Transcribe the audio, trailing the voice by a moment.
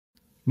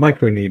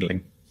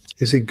Microneedling.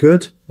 Is it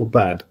good or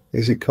bad?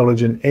 Is it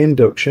collagen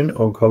induction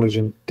or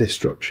collagen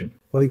destruction?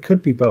 Well, it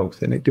could be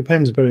both, and it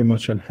depends very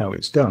much on how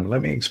it's done.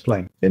 Let me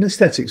explain. In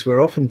aesthetics,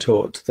 we're often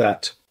taught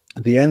that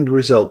the end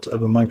result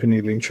of a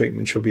microneedling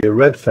treatment should be a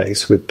red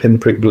face with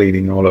pinprick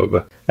bleeding all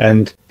over.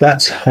 And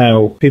that's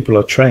how people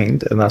are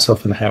trained, and that's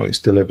often how it's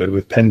delivered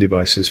with pen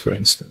devices, for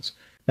instance.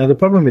 Now, the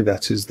problem with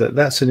that is that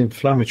that's an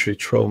inflammatory,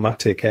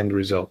 traumatic end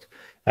result.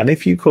 And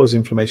if you cause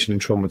inflammation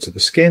and trauma to the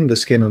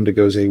skin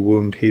undergoes a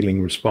wound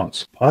healing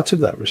response. Part of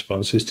that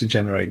response is to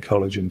generate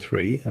collagen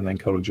 3 and then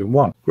collagen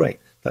 1. Great.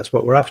 That's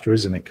what we're after,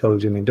 isn't it?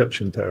 Collagen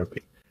induction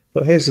therapy.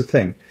 But here's the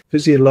thing.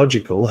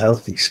 Physiological,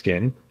 healthy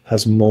skin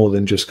has more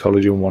than just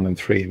collagen 1 and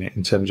 3 in it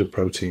in terms of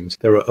proteins.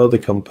 There are other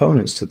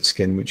components to the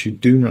skin which you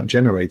do not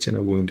generate in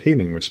a wound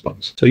healing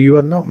response. So you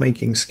are not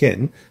making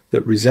skin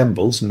that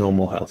resembles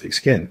normal, healthy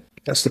skin.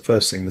 That's the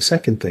first thing. The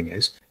second thing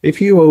is,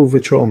 if you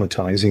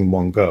over-traumatize in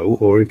one go,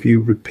 or if you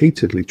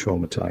repeatedly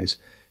traumatize,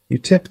 you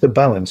tip the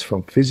balance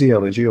from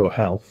physiology or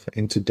health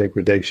into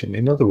degradation.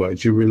 In other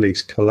words, you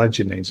release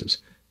collagenases,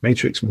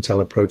 matrix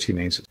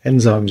metalloproteinases,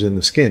 enzymes in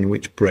the skin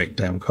which break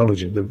down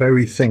collagen, the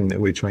very thing that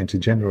we're trying to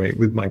generate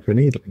with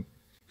microneedling.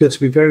 You've got to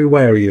be very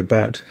wary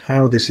about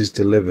how this is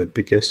delivered,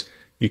 because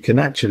you can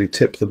actually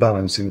tip the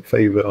balance in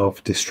favor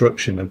of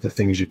destruction of the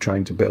things you're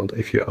trying to build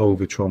if you're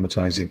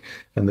over-traumatizing.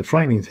 And the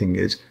frightening thing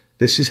is,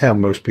 this is how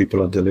most people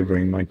are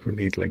delivering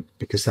microneedling,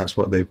 because that's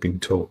what they've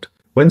been taught.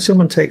 When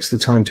someone takes the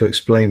time to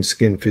explain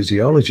skin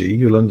physiology,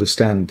 you'll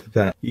understand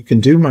that you can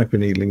do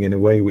microneedling in a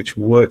way which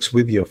works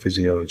with your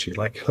physiology,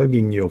 like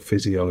hugging your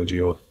physiology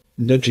or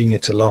nudging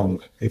it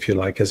along, if you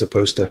like, as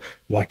opposed to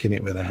whacking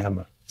it with a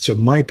hammer. So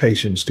my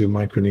patients do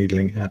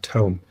microneedling at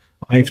home.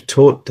 I've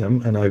taught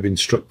them and I've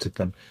instructed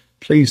them.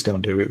 Please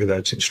don't do it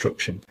without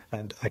instruction.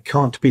 And I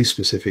can't be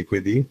specific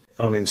with you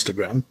on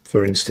Instagram,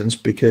 for instance,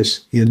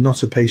 because you're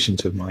not a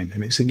patient of mine,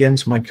 and it's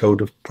against my code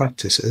of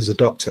practice as a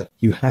doctor.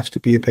 You have to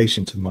be a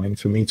patient of mine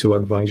for me to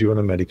advise you on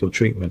a medical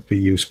treatment for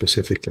you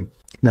specifically.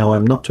 Now,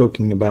 I'm not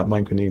talking about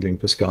microneedling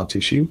for scar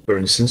tissue, for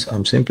instance.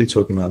 I'm simply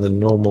talking about the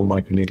normal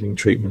microneedling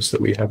treatments that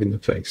we have in the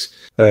face.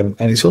 And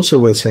it's also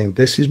worth saying,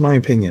 this is my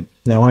opinion.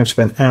 Now, I've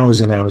spent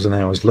hours and hours and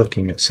hours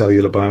looking at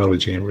cellular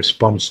biology in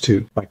response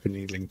to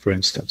microneedling, for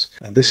instance.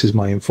 And this is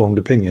my informed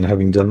opinion,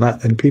 having done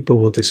that. And people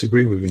will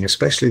disagree with me,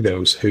 especially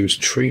those whose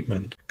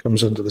treatment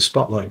comes under the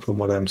spotlight from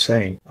what I'm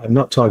saying. I'm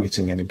not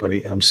targeting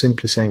anybody. I'm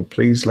simply saying,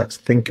 please, let's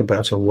think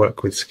about and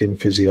work with skin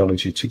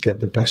physiology to get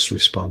the best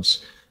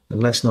response.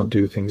 And let's not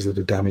do things that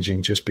are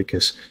damaging just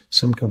because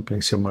some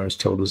company somewhere has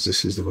told us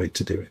this is the way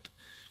to do it.